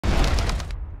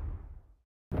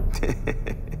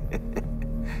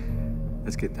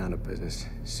get down to business.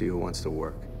 See who wants to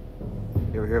work.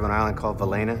 You ever hear of an island called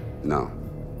Valena? No.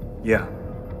 Yeah.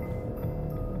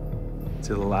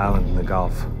 It's a little island in the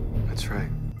Gulf. That's right.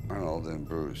 Arnold and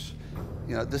Bruce.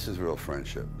 You know, this is real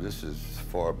friendship. This is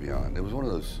far beyond. It was one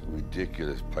of those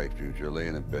ridiculous pipe dreams. You're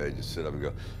laying in bed, you sit up and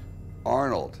go,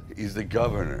 Arnold, he's the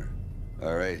governor.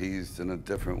 All right, he's in a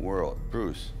different world.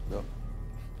 Bruce, no.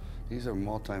 These are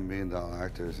multi-million-dollar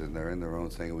actors and they're in their own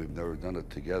thing. We've never done it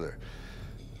together.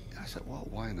 I said, well,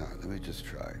 why not? Let me just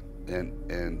try.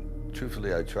 And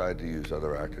truthfully, I tried to use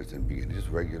other actors in the beginning, just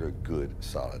regular, good,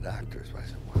 solid actors. But I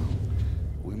said, wow,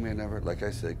 we may never, like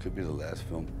I said, it could be the last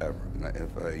film ever. And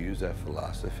if I use that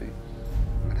philosophy,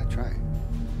 why not try?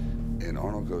 And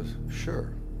Arnold goes,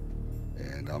 sure.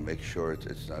 And I'll make sure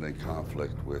it's not in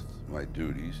conflict with my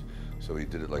duties. So he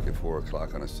did it like at 4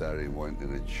 o'clock on a Saturday morning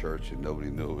in a church and nobody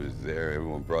knew it was there.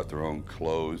 Everyone brought their own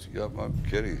clothes. Yep, I'm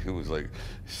kidding. It was like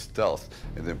stealth.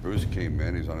 And then Bruce came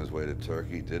in, he was on his way to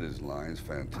Turkey, did his lines,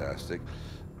 fantastic.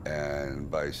 And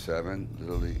by 7,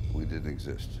 literally, we didn't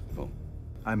exist. Boom.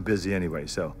 I'm busy anyway,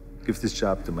 so give this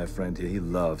job to my friend here. He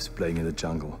loves playing in the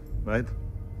jungle, right?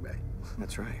 Right.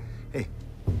 That's right. Hey,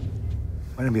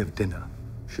 why don't we have dinner?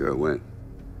 Sure, when?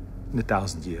 In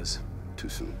 1,000 years. Too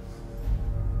soon.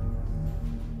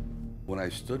 When I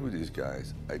stood with these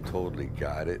guys, I totally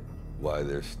got it, why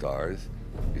they're stars.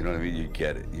 You know what I mean? You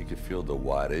get it. You can feel the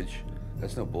wattage.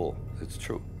 That's no bull. It's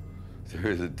true.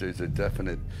 There's a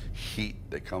definite heat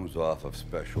that comes off of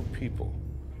special people.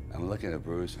 I'm looking at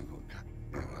Bruce and going,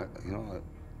 God, you know what?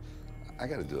 I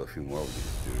got to do a few more with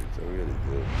these dudes. I really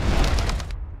do.